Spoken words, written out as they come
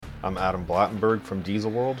I'm Adam Blattenberg from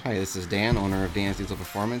Diesel World. Hi, this is Dan, owner of Dan's Diesel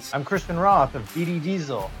Performance. I'm Christian Roth of BD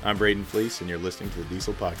Diesel. I'm Braden Fleece, and you're listening to the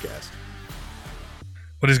Diesel Podcast.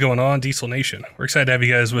 What is going on, Diesel Nation? We're excited to have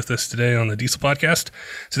you guys with us today on the Diesel Podcast.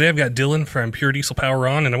 Today I've got Dylan from Pure Diesel Power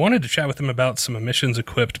on, and I wanted to chat with him about some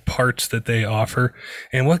emissions-equipped parts that they offer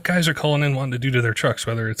and what guys are calling in wanting to do to their trucks,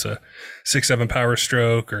 whether it's a 6.7 Power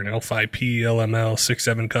Stroke or an L5P, LML,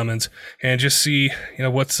 6.7 Cummins, and just see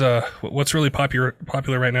what's really popular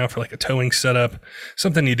right now for like a towing setup,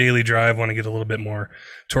 something you daily drive, want to get a little bit more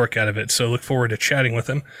torque out of it. So look forward to chatting with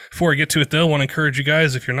him. Before I get to it though, I want to encourage you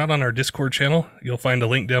guys, if you're not on our Discord channel, you'll find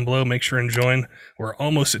a link down below. Make sure and join. We're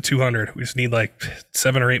almost at 200. We just need like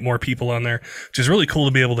 7 or 8 more people on there, which is really cool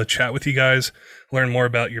to be able to chat with you guys, learn more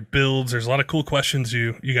about your builds. There's a lot of cool questions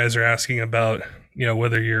you guys are asking about,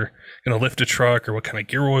 whether you're going to lift a truck or what kind of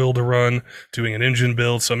gear oil to run, doing an engine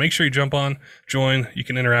build. So make sure you jump on, join. You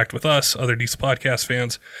can interact with us, other Diesel Podcast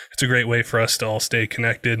fans. It's a great way for us to all stay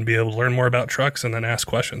connected and be able to learn more about trucks and then ask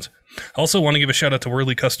questions. I also want to give a shout out to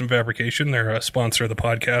Worley Custom Fabrication. They're a sponsor of the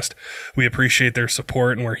podcast. We appreciate their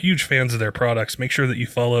support and we're huge fans of their products. Make sure that you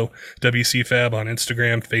follow WC Fab on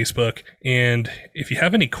Instagram, Facebook. And if you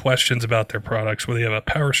have any questions about their products, whether you have a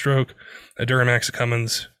Power Stroke, a Duramax, a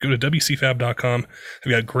Cummins, go to WCFab.com.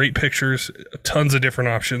 They've got great pictures, tons of different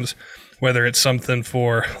options, whether it's something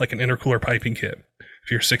for like an intercooler piping kit, if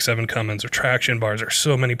you're 6.7 Cummins, or traction bars. There's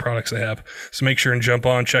so many products they have. So make sure and jump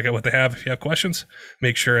on, check out what they have. If you have questions,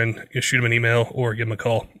 make sure and shoot them an email or give them a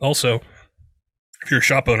call. Also, if you're a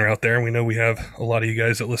shop owner out there, we know we have a lot of you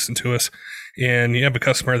guys that listen to us, and you have a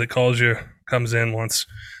customer that calls you, comes in, wants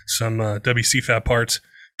some WC Fab parts.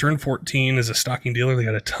 Turn 14 is a stocking dealer. They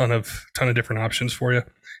got a ton of different options for you.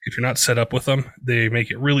 If you're not set up with them, they make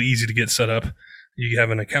it really easy to get set up. You have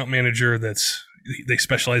an account manager they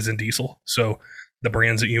specialize in diesel. So the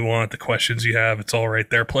brands that you want, the questions you have, it's all right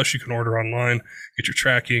there. Plus you can order online, get your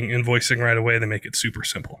tracking, invoicing right away. They make it super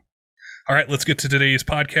simple. All right, let's get to today's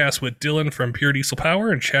podcast with Dylan from Pure Diesel Power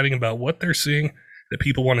and chatting about what they're seeing that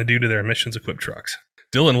people want to do to their emissions equipped trucks.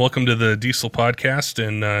 Dylan, welcome to the Diesel Podcast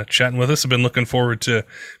and chatting with us. I've been looking forward to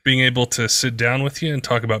being able to sit down with you and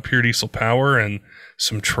talk about Pure Diesel Power and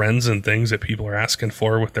some trends and things that people are asking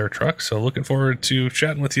for with their trucks. So looking forward to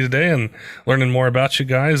chatting with you today and learning more about you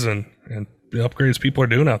guys and the upgrades people are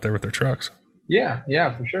doing out there with their trucks. Yeah,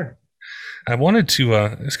 for sure. I wanted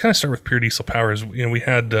to just kind of start with Pure Diesel Power. We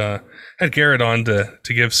had Garrett on to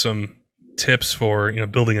give some tips for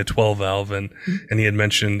building a 12 valve and he had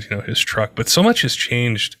mentioned his truck, but so much has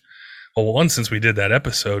changed. Well, one, since we did that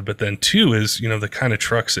episode, but then two is the kind of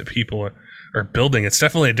trucks that people are building. It's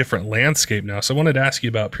definitely a different landscape now. So I wanted to ask you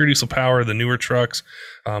about Pure Diesel Power, the newer trucks,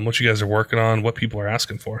 what you guys are working on, what people are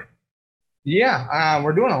asking for. Yeah,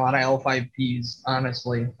 we're doing a lot of L5Ps,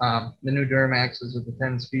 honestly. The new Duramaxes with the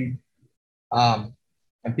 10-speed,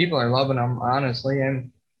 and people are loving them, honestly.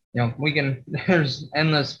 And there's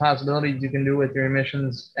endless possibilities you can do with your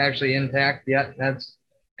emissions actually intact. Yet that's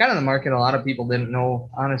kind of the market a lot of people didn't know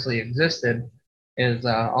honestly existed, is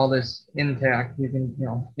all this intact. You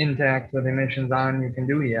can, intact with emissions on, you can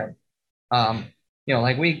do yet.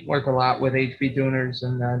 Like we work a lot with HP tuners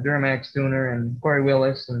and Duramax tuner and Corey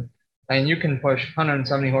Willis, and you can push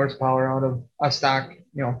 170 horsepower out of a stock,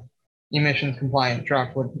 emissions compliant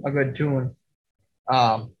truck with a good tune.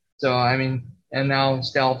 And now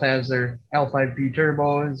Stealth has their L5P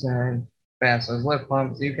turbos and Bass has lift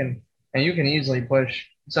pumps. You can easily push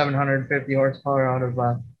 750 horsepower out of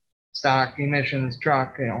a stock emissions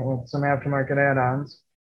truck, with some aftermarket add-ons.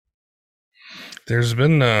 There's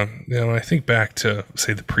been, I think back to,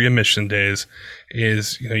 say, the pre-emission days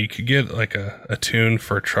is, you could get like a tune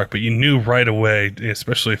for a truck, but you knew right away,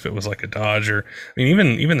 especially if it was like a Dodge or,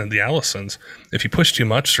 even in the Allisons, if you push too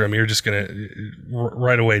much through them, you're just going to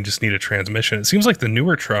right away just need a transmission. It seems like the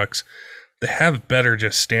newer trucks, they have better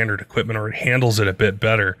just standard equipment, or it handles it a bit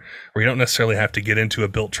better, where you don't necessarily have to get into a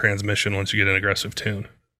built transmission once you get an aggressive tune.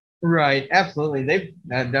 Right, absolutely. They've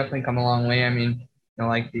definitely come a long way.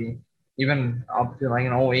 Even up to like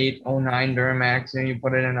an 08, 09 Duramax, and you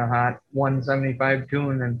put it in a hot 175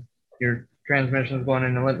 tune and your transmission's going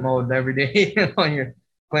into limp mode every day. You're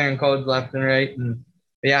clearing codes left and right. And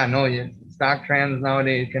stock trans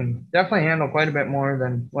nowadays can definitely handle quite a bit more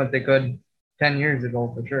than what they could 10 years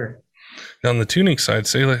ago, for sure. Now on the tuning side,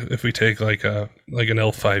 say if we take like an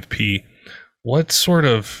L5P, what sort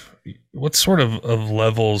of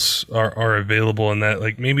levels are available in that?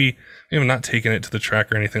 Like maybe I'm not taking it to the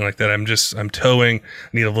track or anything like that. I'm towing,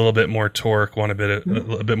 need a little bit more torque, want a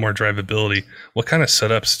bit more drivability. What kind of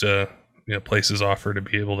setups do places offer to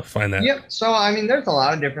be able to find that? Yep. So there's a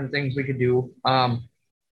lot of different things we could do.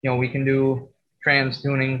 We can do trans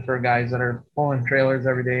tuning for guys that are pulling trailers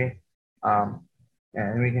every day.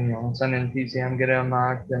 And we can, send in PCM, get it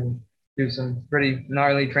unlocked, and do some pretty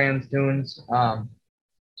gnarly trans tunes. As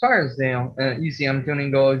far as ECM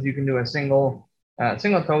tuning goes, you can do a single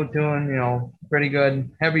toe tune, pretty good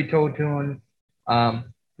heavy toe tune.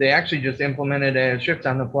 They actually just implemented a shift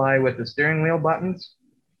on the fly with the steering wheel buttons.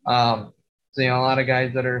 So a lot of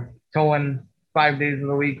guys that are towing 5 days of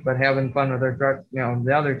the week but having fun with their truck,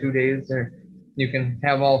 the other 2 days, you can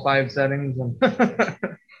have all 5 settings and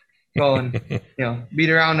go and beat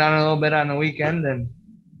around on it a little bit on the weekend and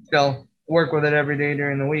still work with it every day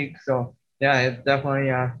during the week. So yeah, it's definitely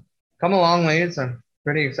come a long ways. I'm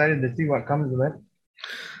pretty excited to see what comes of it.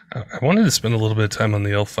 I wanted to spend a little bit of time on the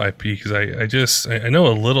L5P because I know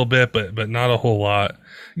a little bit, but not a whole lot,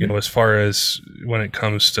 as far as when it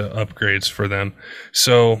comes to upgrades for them.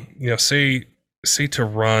 So, say to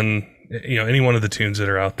run, any one of the tunes that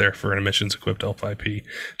are out there for an emissions equipped L5P,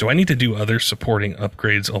 do I need to do other supporting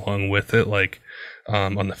upgrades along with it, like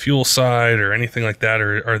on the fuel side or anything like that?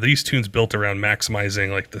 Or are these tunes built around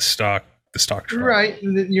maximizing like the stock truck? Right.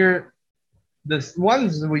 The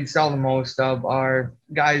ones that we sell the most of are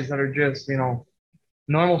guys that are just,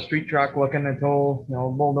 normal street truck looking to tow,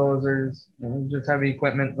 bulldozers, just heavy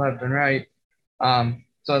equipment left and right.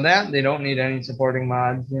 So that they don't need any supporting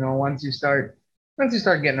mods. Once you start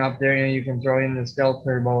getting up there, you can throw in the stealth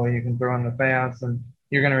turbo, you can throw in the fast, and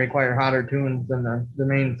you're going to require hotter tunes than the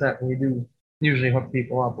main set we do usually hook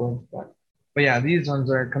people up with. But yeah, these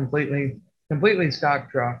ones are completely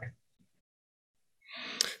stock truck.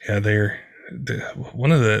 Yeah, they're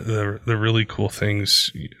one of the really cool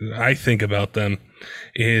things I think about them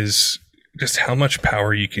is just how much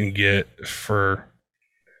power you can get for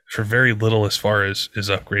very little as far as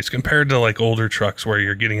upgrades compared to like older trucks where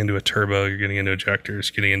you're getting into a turbo, you're getting into injectors,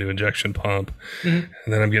 getting into injection pump, and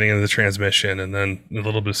then I'm getting into the transmission and then a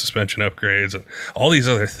little bit of suspension upgrades and all these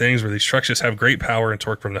other things where these trucks just have great power and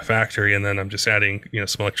torque from the factory, and then I'm just adding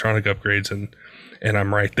some electronic upgrades and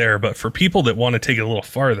I'm right there. But for people that want to take it a little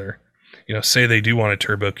farther, say they do want a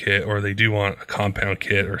turbo kit or they do want a compound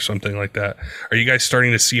kit or something like that, are you guys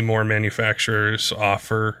starting to see more manufacturers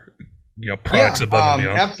offer products above and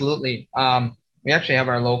beyond? Absolutely. We actually have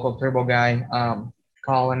our local turbo guy,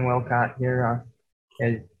 Colin Wilcott here.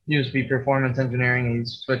 He used to be performance engineering.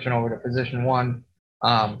 He's switching over to position 1.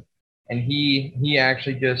 And he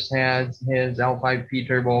actually just has his L5P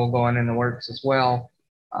turbo going in the works as well.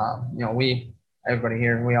 Everybody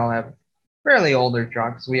here, we all have fairly older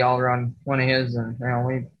trucks. We all run one of his, and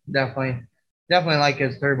we definitely like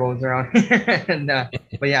his turbos around here. And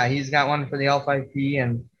but yeah, he's got one for the L5P,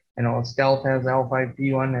 and Stealth has the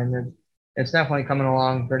L5P one, and it's definitely coming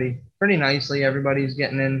along pretty nicely. Everybody's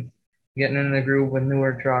getting in the groove with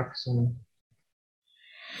newer trucks, and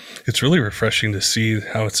it's really refreshing to see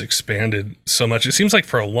how it's expanded so much. It seems like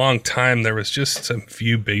for a long time there was just some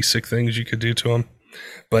few basic things you could do to them,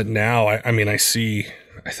 but now I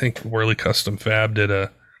think Whirly Custom Fab did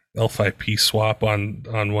a L5P swap on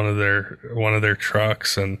one of their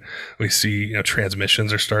trucks, and we see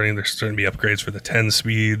transmissions are starting to be upgrades for the 10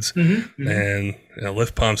 speeds and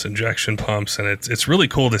lift pumps, injection pumps, and it's really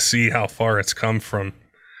cool to see how far it's come from.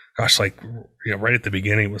 Gosh, right at the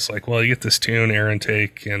beginning it was like, well, you get this tune, air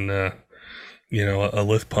intake, and a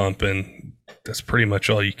lift pump, and that's pretty much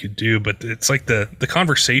all you could do. But it's like the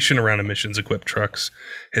conversation around emissions equipped trucks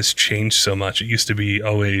has changed so much. It used to be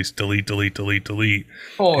always delete.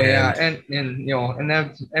 Oh, yeah,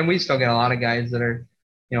 and we still get a lot of guys that are,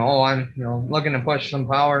 I'm looking to push some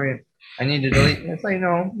power. I need to delete. It's like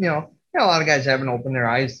a lot of guys haven't opened their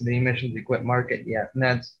eyes to the emissions equipped market yet, and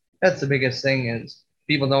that's the biggest thing is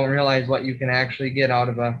people don't realize what you can actually get out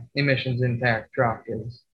of a emissions intact truck.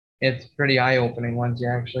 It's pretty eye-opening once you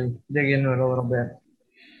actually dig into it a little bit.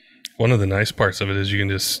 One of the nice parts of it is you can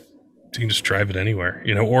just drive it anywhere,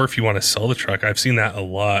 or if you want to sell the truck. I've seen that a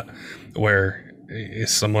lot where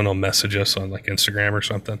someone will message us on like Instagram or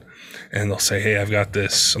something, and they'll say, hey, I've got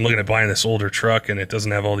this, I'm looking at buying this older truck and it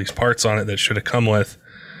doesn't have all these parts on it that should have come with.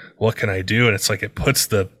 What can I do? And it's like it puts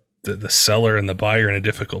the seller and the buyer in a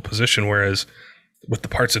difficult position, whereas with the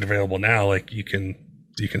parts that are available now, like you can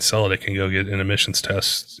sell it. It can go get an emissions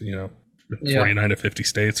test, 49 to 50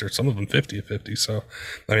 states, or some of them 50 to 50. So,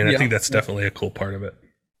 I think that's definitely a cool part of it.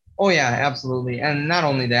 Oh yeah, absolutely. And not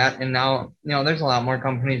only that, and now, there's a lot more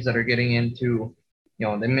companies that are getting into,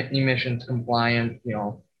 the emissions compliant,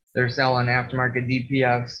 they're selling aftermarket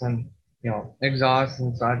DPFs and, exhausts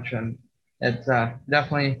and such. And it's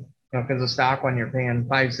definitely, because of stock when you're paying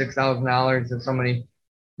 $5,000-$6,000, if somebody,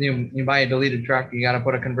 you buy a deleted truck, you got to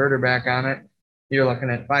put a converter back on it. You're looking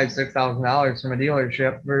at $5,000-$6,000 from a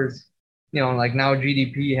dealership versus like now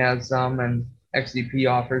GDP has some and XDP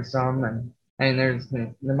offers some, and there's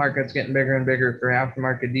the market's getting bigger and bigger for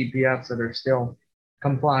aftermarket DPFs that are still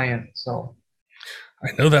compliant. So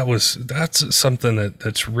I know that's something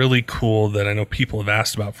that's really cool that I know people have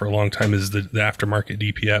asked about for a long time is the aftermarket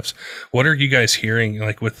DPFs. What are you guys hearing,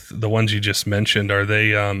 like with the ones you just mentioned? Are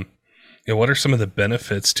they, what are some of the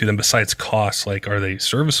benefits to them besides cost? Like, are they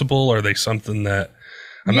serviceable? Are they something that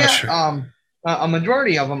I'm not sure? A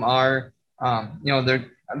majority of them are,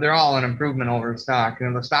 they're all an improvement over stock.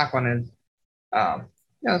 The stock one is,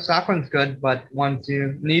 the stock one's good, but once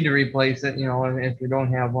you need to replace it, if you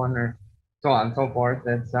don't have one or so on and so forth,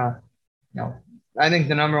 it's, I think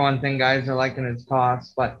the number one thing guys are liking is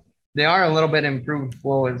cost, but they are a little bit improved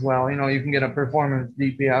flow as well. You can get a performance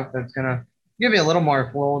DPF that's going to give you a little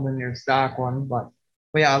more flow than your stock one, but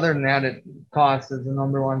yeah, other than that, cost is the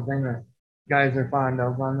number one thing that guys are fond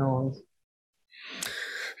of on those.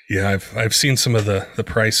 Yeah, I've seen some of the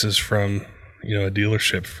prices from a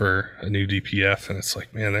dealership for a new DPF, and it's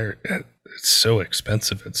like, man, it's so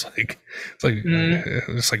expensive. It's like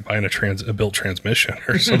it's like buying a built transmission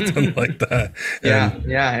or something like that.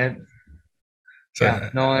 The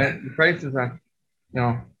prices are,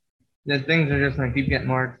 the things are just going to keep getting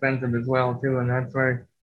more expensive as well too, and that's where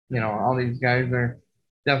all these guys are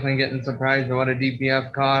definitely getting surprised at what a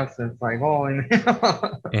DPF costs. It's like,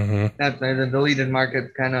 that's the deleted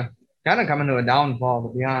market's kind of coming to a downfall,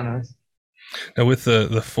 to be honest. Now, with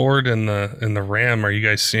the Ford and the Ram, are you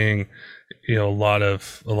guys seeing a lot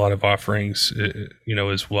of offerings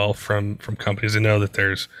as well from companies? I know that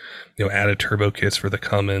there's added turbo kits for the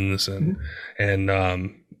Cummins and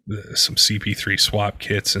some CP3 swap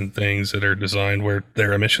kits and things that are designed where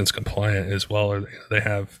they're emissions compliant as well, or they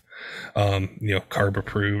have carb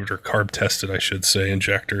approved or carb tested, I should say,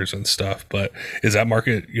 injectors and stuff. But is that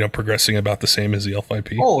market progressing about the same as the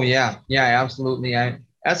L5P? Oh yeah, absolutely.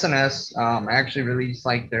 SNS actually released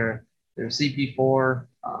like their CP4,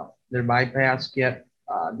 their bypass kit,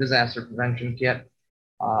 disaster prevention kit.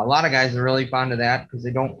 A lot of guys are really fond of that because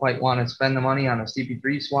they don't quite want to spend the money on a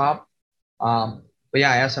CP3 swap. But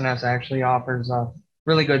yeah, SNS actually offers a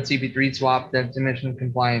really good CP3 swap that's emission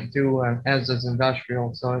compliant too, as is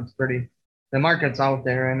industrial. So it's the market's out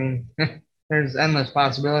there. I mean, there's endless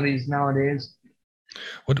possibilities nowadays.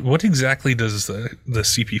 What exactly does the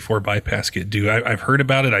CP4 bypass kit do? I've heard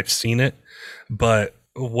about it, I've seen it, but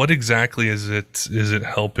what exactly is it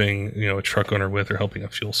helping a truck owner with, or helping a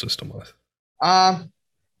fuel system with?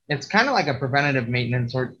 It's kind of like a preventative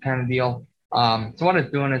maintenance sort kind of deal. So what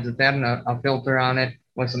it's doing is it's adding a filter on it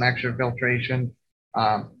with some extra filtration.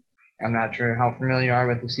 I'm not sure how familiar you are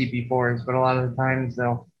with the CP4s, but a lot of the times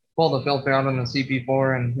they'll pull the filter out on the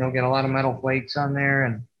CP4 and you'll get a lot of metal flakes on there,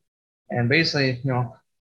 and basically,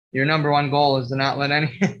 your number one goal is to not let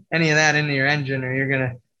any of that into your engine, or you're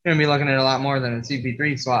gonna be looking at a lot more than a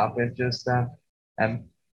CP3 swap. It just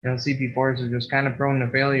CP4s are just kind of prone to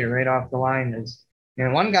failure right off the line.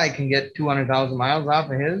 One guy can get 200,000 miles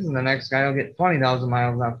off of his, and the next guy will get 20,000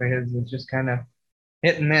 miles off of his. It's just kind of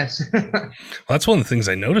hit and miss. Well, that's one of the things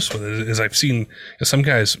I noticed with it is I've seen some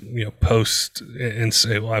guys post and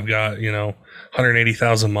say, well, I've got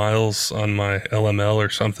 180,000 miles on my LML or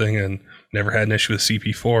something and never had an issue with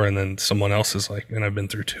CP4, and then someone else is like, and I've been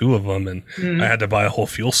through 2 of them and I had to buy a whole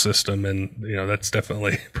fuel system, and that's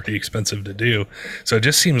definitely pretty expensive to do. So it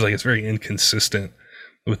just seems like it's very inconsistent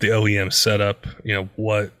with the OEM setup,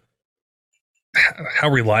 how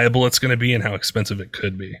reliable it's going to be and how expensive it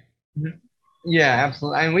could be. Yeah,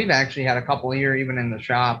 absolutely. I mean, we've actually had a couple here, even in the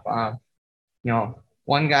shop.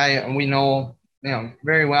 One guy we know,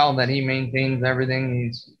 very well that he maintains everything.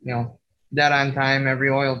 He's, dead on time, every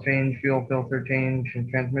oil change, fuel filter change, and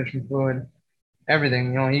transmission fluid,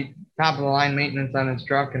 everything. He top of the line maintenance on his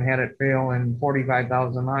truck and had it fail in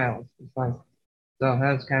 45,000 miles. It's like, so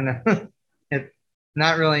that's kind of it's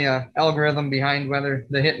not really a algorithm behind whether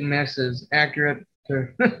the hit and miss is accurate.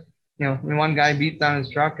 One guy beats on his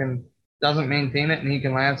truck and doesn't maintain it, and he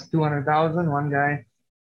can last 200,000. One guy,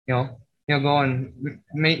 he'll go and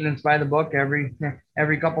maintenance by the book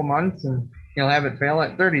every couple months, and he'll have it fail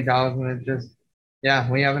at 30,000. It's just,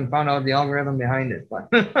 we haven't found out the algorithm behind it, but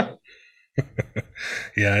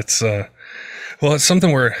yeah, it's it's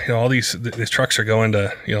something where all these trucks are going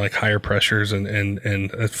to like higher pressures, and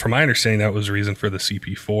from my understanding, that was the reason for the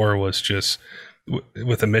CP4 was just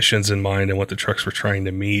with emissions in mind and what the trucks were trying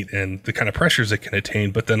to meet and the kind of pressures it can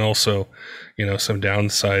attain, but then also some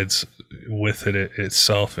downsides with it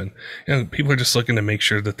itself. And people are just looking to make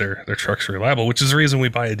sure that their trucks are reliable, which is the reason we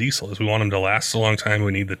buy a diesel, is we want them to last a long time.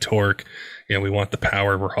 We need the torque, we want the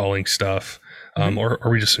power, we're hauling stuff. or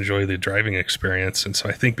we just enjoy the driving experience. And so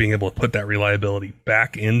I think being able to put that reliability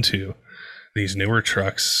back into these newer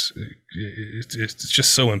trucks, it's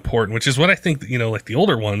just so important, which is what I think, like the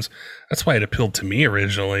older ones, that's why it appealed to me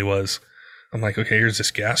originally was, I'm like, okay, here's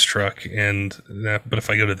this gas truck, but if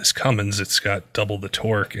I go to this Cummins, it's got double the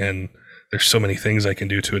torque, and there's so many things I can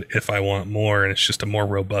do to it if I want more, and it's just a more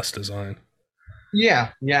robust design. Yeah,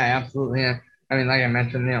 absolutely. Yeah. I mean, like I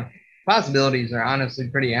mentioned, possibilities are honestly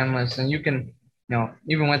pretty endless, and you can,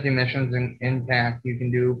 even with the emissions intact, you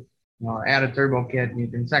can do, add a turbo kit, you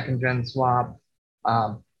can second gen swap.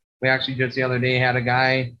 We actually just the other day had a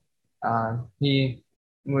guy, he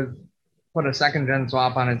was put a second gen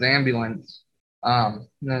swap on his ambulance. He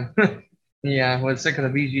was sick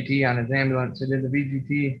of the VGT on his ambulance. He did the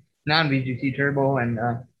VGT, non-VGT turbo, and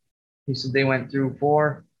he said they went through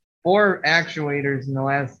four actuators in the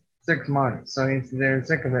last 6 months. So he said they're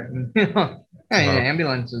sick of it. And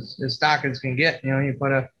ambulance is as stock as can get. You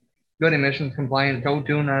put a good emissions compliant tow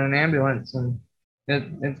tune on an ambulance, and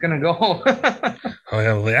it's gonna go. Oh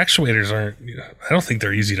yeah, well, the actuators aren't. I don't think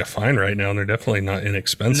they're easy to find right now, and they're definitely not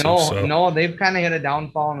inexpensive. No, they've kind of hit a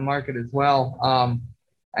downfall in the market as well.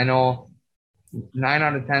 I know 9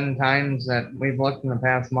 out of 10 times that we've looked in the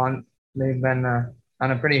past month, they've been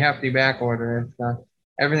on a pretty hefty back order. It's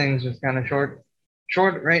everything's just kind of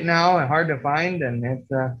short right now and hard to find, and it's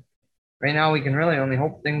right now we can really only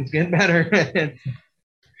hope things get better.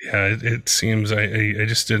 Yeah, it seems. I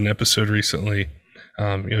just did an episode recently,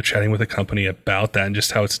 chatting with a company about that and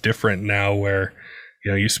just how it's different now, where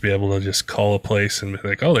you used to be able to just call a place and be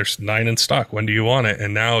like, oh, there's 9 in stock, when do you want it?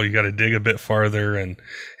 And now you got to dig a bit farther and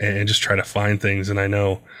just try to find things. And I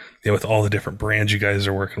know, with all the different brands you guys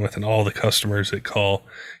are working with and all the customers that call,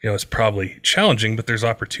 it's probably challenging, but there's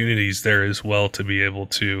opportunities there as well to be able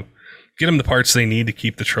to get them the parts they need to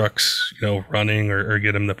keep the trucks, running or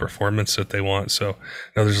get them the performance that they want. So I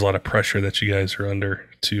know there's a lot of pressure that you guys are under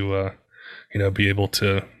to, be able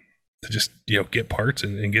to just, get parts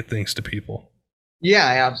and get things to people.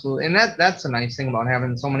 Yeah, absolutely. And that's the nice thing about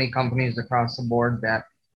having so many companies across the board that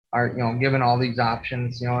are, given all these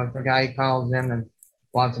options. If a guy calls in and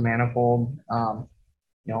wants a manifold,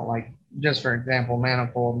 like just for example,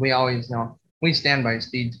 manifold, we always, we stand by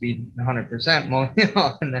speed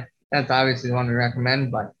 100%, and that's obviously the one we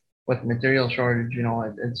recommend, but with material shortage,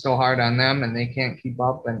 it's so hard on them and they can't keep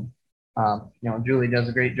up. And, Julie does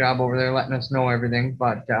a great job over there letting us know everything,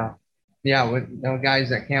 but, with guys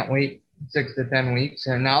that can't wait 6 to 10 weeks,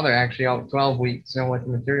 and now they're actually out 12 weeks, with the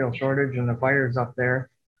material shortage and the fires up there.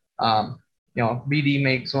 BD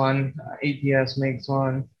makes one, ATS makes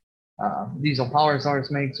one, Diesel Power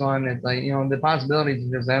Source makes one. It's like, the possibilities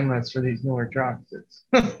are just endless for these newer trucks. It's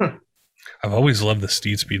I've always loved the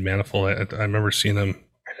Steed Speed manifold. I remember seeing them,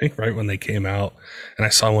 I think, right when they came out, and I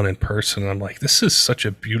saw one in person, and I'm like, this is such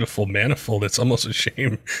a beautiful manifold. It's almost a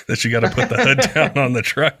shame that you got to put the hood down on the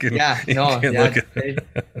truck. And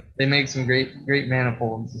they make some great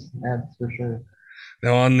manifolds. That's for sure.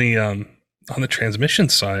 Now on the transmission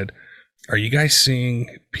side, are you guys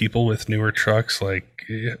seeing people with newer trucks like,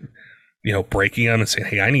 breaking them and saying,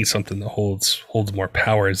 hey, I need something that holds more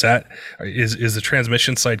power? Is the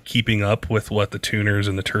transmission side keeping up with what the tuners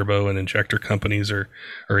and the turbo and injector companies are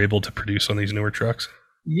able to produce on these newer trucks?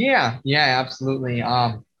 Yeah, absolutely.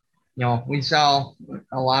 We sell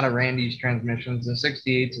a lot of Randy's transmissions, the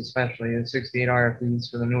 68s especially, the 68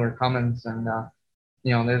 RFEs for the newer Cummins, and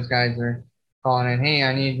those guys are calling in, hey,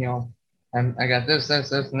 I need, I got this,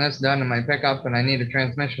 and this done in my pickup, and I need a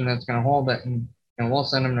transmission that's going to hold it, and we'll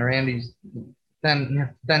send them to Randy's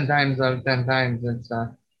 10 times out of 10 times. It's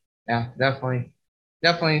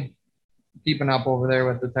definitely keeping up over there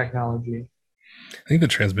with the technology. I think the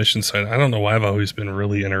transmission side, I don't know why I've always been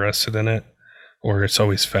really interested in it, or it's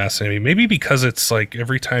always fascinating. Maybe because it's like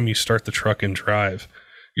every time you start the truck and drive,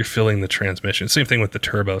 you're feeling the transmission. Same thing with the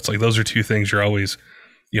turbo. It's like those are two things you're always,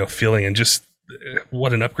 feeling, and just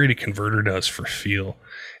what an upgraded converter does for feel.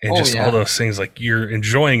 And all those things, like you're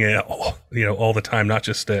enjoying it all the time, not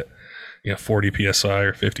just at 40 psi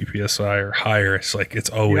or 50 psi or higher. It's like it's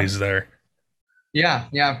always there.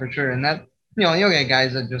 Yeah, for sure. And that you'll get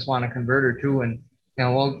guys that just want a converter too, and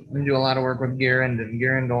we do a lot of work with Garand, and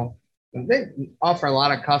Garand they offer a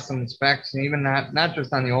lot of custom specs, and even not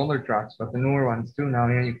just on the older trucks, but the newer ones too. Now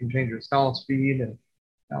you can change your stall speed, and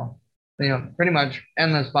pretty much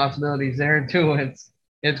endless possibilities there too.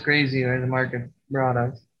 It's crazy where the market brought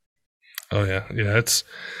us. Oh yeah.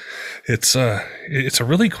 It's a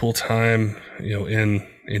really cool time,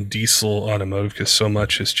 in diesel automotive, because so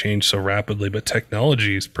much has changed so rapidly, but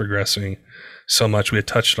technology is progressing so much. We had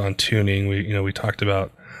touched on tuning. We talked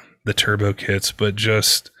about the turbo kits, but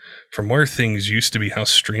just from where things used to be, how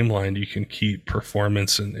streamlined you can keep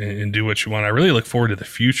performance and do what you want. I really look forward to the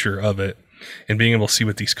future of it and being able to see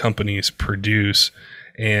what these companies produce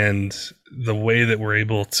and the way that we're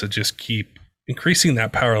able to just keep increasing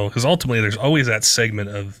that power, because ultimately there's always that segment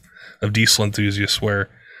of diesel enthusiasts where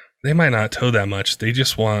they might not tow that much. They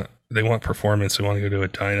want performance. They want to go to a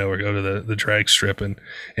dyno or go to the drag strip and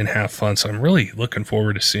have fun. So I'm really looking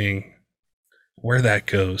forward to seeing where that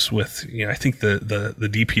goes with, I think the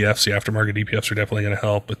DPFs, the aftermarket DPFs are definitely going to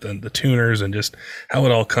help, but then the tuners and just how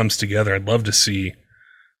it all comes together. I'd love to see,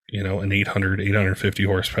 an 850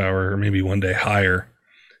 horsepower or maybe one day higher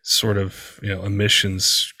sort of,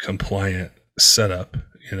 emissions compliant setup,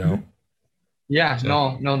 Yeah,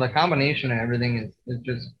 So- no, the combination of everything is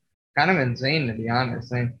just kind of insane, to be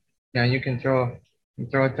honest. And you can throw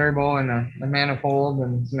a turbo and a manifold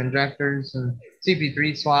and some injectors and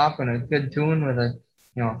CP3 swap and a good tune with a,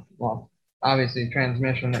 well, obviously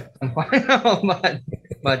transmission at some point,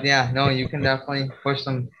 but yeah, no, you can definitely push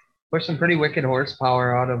some pretty wicked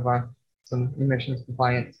horsepower out of some emissions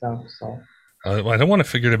compliant stuff. So. Well, I don't want to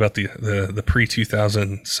forget about the pre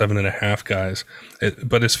 2007.5 guys,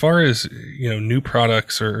 but as far as new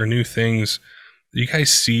products or new things, do you guys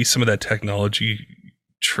see some of that technology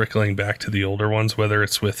trickling back to the older ones, whether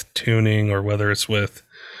it's with tuning or whether it's with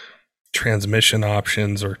transmission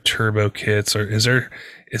options or turbo kits, or is there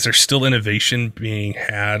still innovation being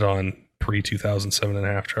had on pre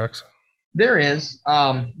 2007.5 trucks? There is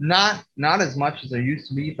not as much as there used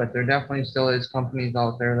to be, but there definitely still is companies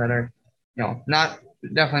out there that are,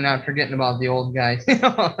 definitely not forgetting about the old guys.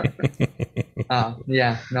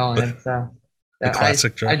 Yeah, no, it's The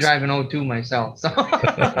classic trucks. I drive an O2 myself, so.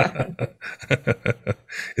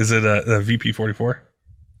 Is it a VP44?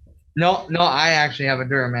 No, I actually have a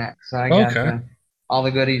Duramax, so I got all the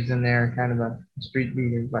goodies in there, kind of a street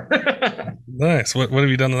beater. But nice. What have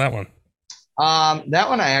you done to that one? That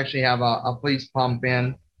one I actually have a police pump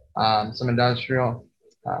in, some industrial,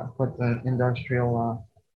 put the industrial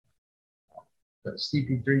the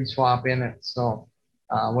CP3 swap in it. So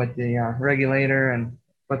with the regulator and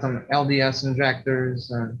put some LDS injectors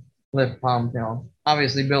and lift pump,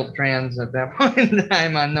 obviously built trans at that point in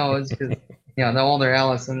time on those because, the older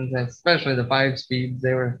Allisons, especially the 5-speeds,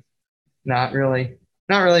 they were not really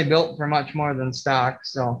built for much more than stock.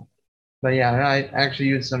 So, but yeah, I actually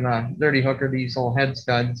used some dirty hooker diesel head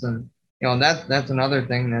studs, and that's another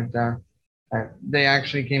thing that they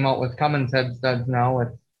actually came out with Cummins head studs now with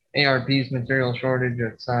ARP's material shortage.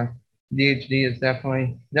 It's DHD is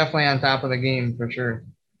definitely on top of the game for sure.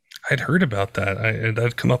 I'd heard about that.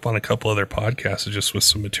 I'd come up on a couple other podcasts just with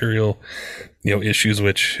some material, issues,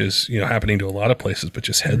 which is happening to a lot of places, but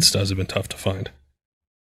just head studs have been tough to find.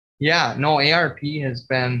 Yeah, no, ARP has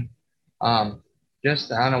been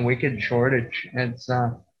just on a wicked shortage. It's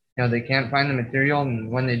they can't find the material,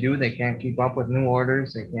 and when they do, they can't keep up with new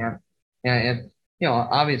orders. They can't, and it's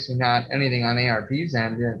obviously not anything on ARP's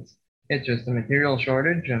end. It's just a material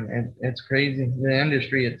shortage, and it's crazy. The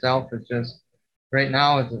industry itself is just right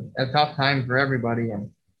now it's a tough time for everybody.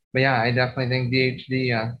 But yeah, I definitely think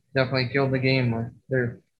DHD definitely killed the game with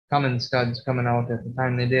their Cummins studs coming out at the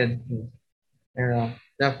time they did. They're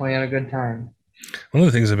definitely had a good time. One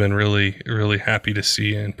of the things I've been really, really happy to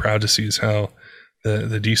see and proud to see is how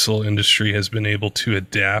the diesel industry has been able to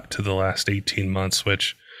adapt to the last 18 months,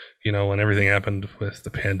 which, when everything happened with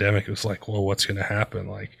the pandemic, it was like, well, what's going to happen?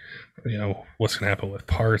 Like, what's going to happen with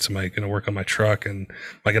parts? Am I going to work on my truck? And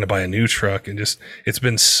am I going to buy a new truck? And just, it's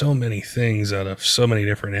been so many things out of so many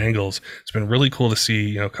different angles. It's been really cool to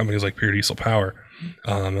see, companies like Pure Diesel Power,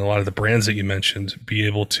 and a lot of the brands that you mentioned be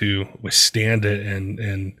able to withstand it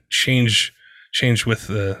and change with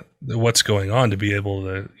the what's going on to be able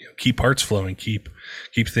to keep parts flowing, keep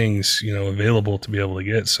things available to be able to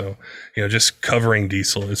get. So just covering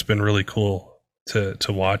diesel, it's been really cool to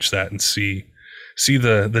watch that and see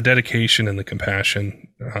the dedication and the compassion,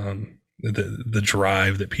 the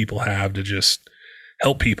drive that people have to just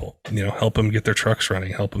help people, help them get their trucks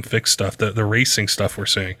running, help them fix stuff. The racing stuff we're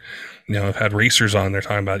seeing, I've had racers on there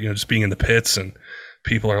talking about just being in the pits, and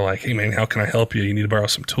people are like, hey man, how can I help you? You need to borrow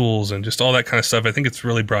some tools and just all that kind of stuff. I think it's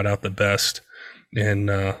really brought out the best in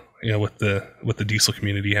what the diesel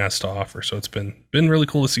community has to offer. So it's been really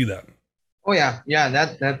cool to see that. Oh yeah,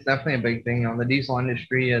 that's definitely a big thing. The diesel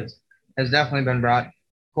industry has definitely been brought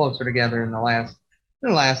closer together in the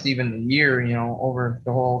last even year. Over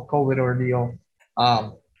the whole COVID ordeal.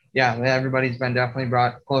 Yeah, everybody's been definitely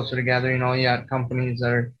brought closer together. You got companies that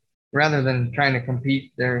are, rather than trying to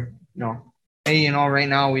compete, they're hey, right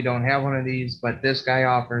now we don't have one of these, but this guy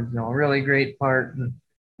offers, a really great part, and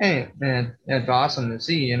it's awesome to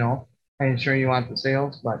see, I'm sure you want the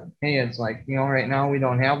sales, but hey, it's like, right now we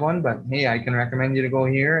don't have one, but hey, I can recommend you to go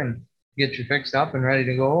here and get you fixed up and ready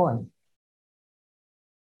to go. And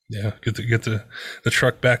yeah, get the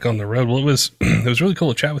truck back on the road. Well, it was it was really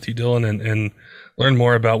cool to chat with you, Dylan, and learn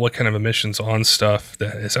more about what kind of emissions on stuff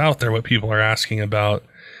that is out there, what people are asking about,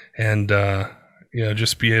 and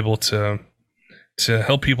just be able to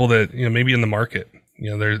help people that maybe in the market.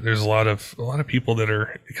 There's a lot of people that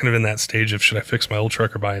are kind of in that stage of, should I fix my old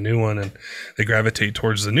truck or buy a new one? And they gravitate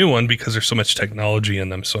towards the new one because there's so much technology in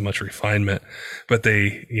them, so much refinement. But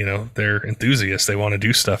they're enthusiasts. They want to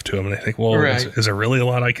do stuff to them, and they think, well, Right. is there really a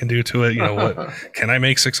lot I can do to it? What can I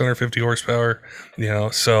make 650 horsepower?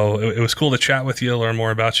 So it was cool to chat with you, learn more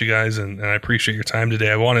about you guys, and I appreciate your time today.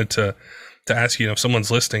 I wanted to ask you, if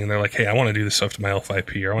someone's listening and they're like, hey, I want to do this stuff to my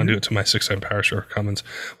L5P, or I want to do it to my 6.7 Power Stroke Cummins,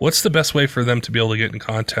 what's the best way for them to be able to get in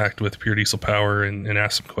contact with Pure Diesel Power and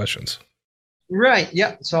ask some questions? Right.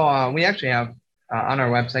 Yeah. So we actually have on our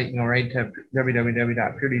website, right to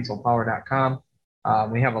www.puredieselpower.com.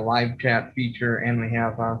 We have a live chat feature, and we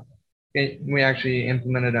have we actually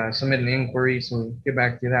implemented a submit an inquiry, so we'll get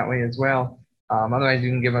back to you that way as well. Otherwise, you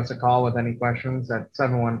can give us a call with any questions at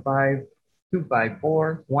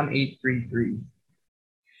 715-254-1833.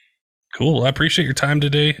 Cool. I appreciate your time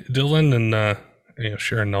today, Dylan, and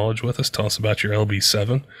sharing knowledge with us. Tell us about your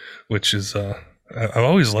LB7, which is I've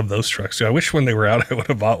always loved those trucks too. I wish when they were out I would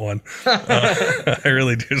have bought one. I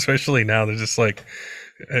really do, especially now. They're just like,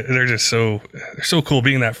 they're so cool,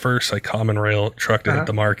 being that first like common rail truck to hit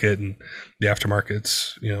the market, and the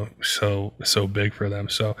aftermarket's so big for them.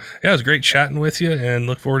 So yeah, it was great chatting with you, and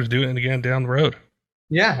look forward to doing it again down the road.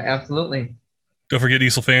 Yeah, absolutely. Don't forget,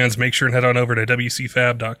 diesel fans, make sure and head on over to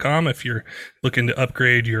wcfab.com if you're looking to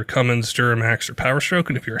upgrade your Cummins, Duramax, or Power Stroke.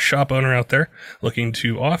 And if you're a shop owner out there looking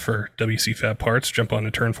to offer WCFab parts, jump on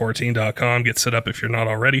to turn14.com, get set up if you're not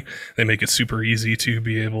already. They make it super easy to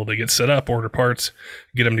be able to get set up, order parts,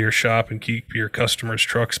 get them to your shop, and keep your customers'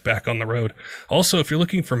 trucks back on the road. Also, if you're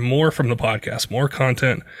looking for more from the podcast, more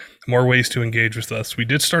content, more ways to engage with us, we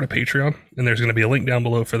did start a Patreon, and there's going to be a link down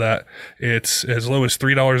below for that. It's as low as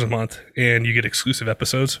 $3 a month, and you get exclusive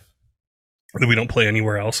episodes that we don't play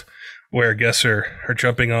anywhere else, where guests are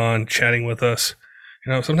jumping on, chatting with us,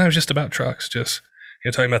 sometimes just about trucks, just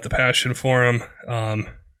talking about the passion for them,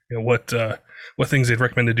 what things they'd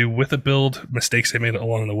recommend to do with a build, mistakes they made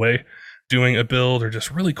along the way doing a build, or just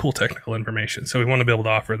really cool technical information. So we want to be able to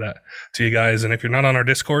offer that to you guys. And if you're not on our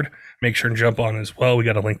Discord, make sure and jump on as well. We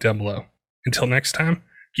got a link down below. Until next time,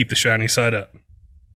 keep the shiny side up.